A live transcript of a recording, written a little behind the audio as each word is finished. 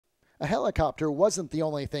A helicopter wasn't the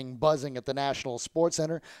only thing buzzing at the National Sports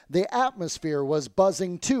Center. The atmosphere was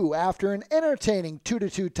buzzing too after an entertaining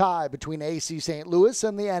 2-2 tie between AC St. Louis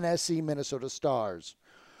and the NSC Minnesota Stars.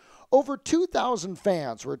 Over 2,000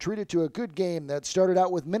 fans were treated to a good game that started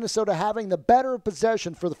out with Minnesota having the better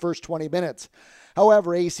possession for the first 20 minutes.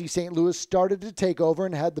 However, AC St. Louis started to take over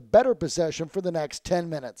and had the better possession for the next 10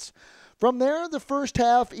 minutes. From there, the first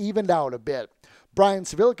half evened out a bit. Brian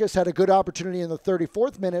Civilicus had a good opportunity in the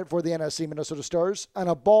 34th minute for the NSC Minnesota Stars on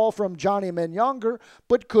a ball from Johnny Menyonger,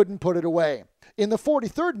 but couldn't put it away. In the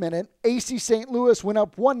 43rd minute, AC St. Louis went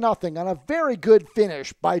up 1-0 on a very good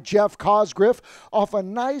finish by Jeff Cosgriff off a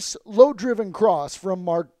nice, low-driven cross from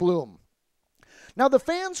Mark Bloom. Now, the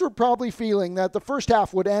fans were probably feeling that the first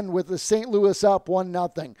half would end with the St. Louis up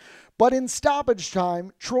 1-0. But in stoppage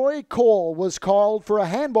time, Troy Cole was called for a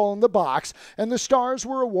handball in the box, and the Stars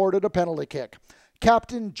were awarded a penalty kick.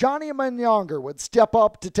 Captain Johnny Menyonger would step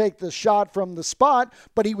up to take the shot from the spot,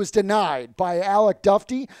 but he was denied by Alec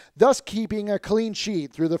Duffy, thus keeping a clean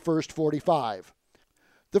sheet through the first 45.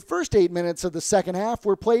 The first 8 minutes of the second half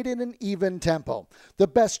were played in an even tempo. The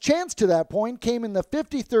best chance to that point came in the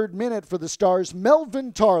 53rd minute for the Stars'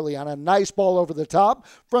 Melvin Tarley on a nice ball over the top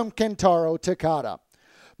from Kentaro Takada.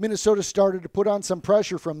 Minnesota started to put on some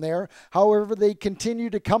pressure from there. However, they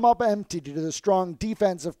continued to come up empty due to the strong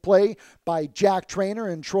defensive play by Jack Traynor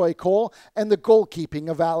and Troy Cole and the goalkeeping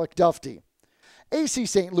of Alec Duffy. AC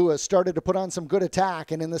St. Louis started to put on some good attack,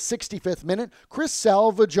 and in the 65th minute, Chris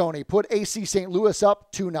Salvagione put AC St. Louis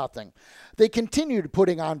up 2-0. They continued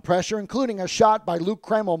putting on pressure, including a shot by Luke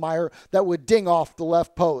Kremelmeyer that would ding off the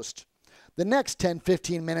left post. The next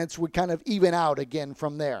 10-15 minutes would kind of even out again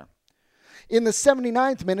from there. In the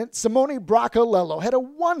 79th minute, Simone Bracalello had a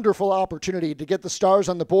wonderful opportunity to get the Stars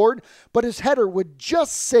on the board, but his header would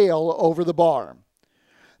just sail over the bar.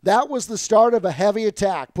 That was the start of a heavy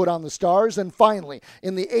attack put on the Stars, and finally,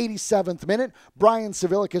 in the 87th minute, Brian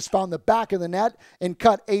Civilicus found the back of the net and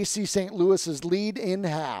cut AC St. Louis's lead in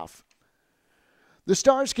half. The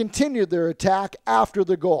Stars continued their attack after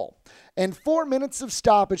the goal, and 4 minutes of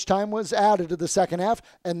stoppage time was added to the second half,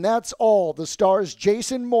 and that's all the Stars'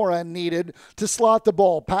 Jason Moran needed to slot the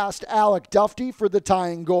ball past Alec Duffy for the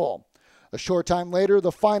tying goal. A short time later,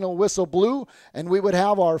 the final whistle blew, and we would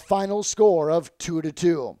have our final score of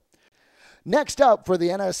 2-2. Next up for the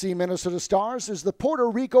NSC Minnesota Stars is the Puerto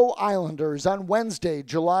Rico Islanders on Wednesday,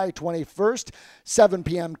 July 21st, 7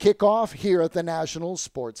 p.m. kickoff here at the National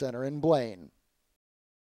Sports Center in Blaine.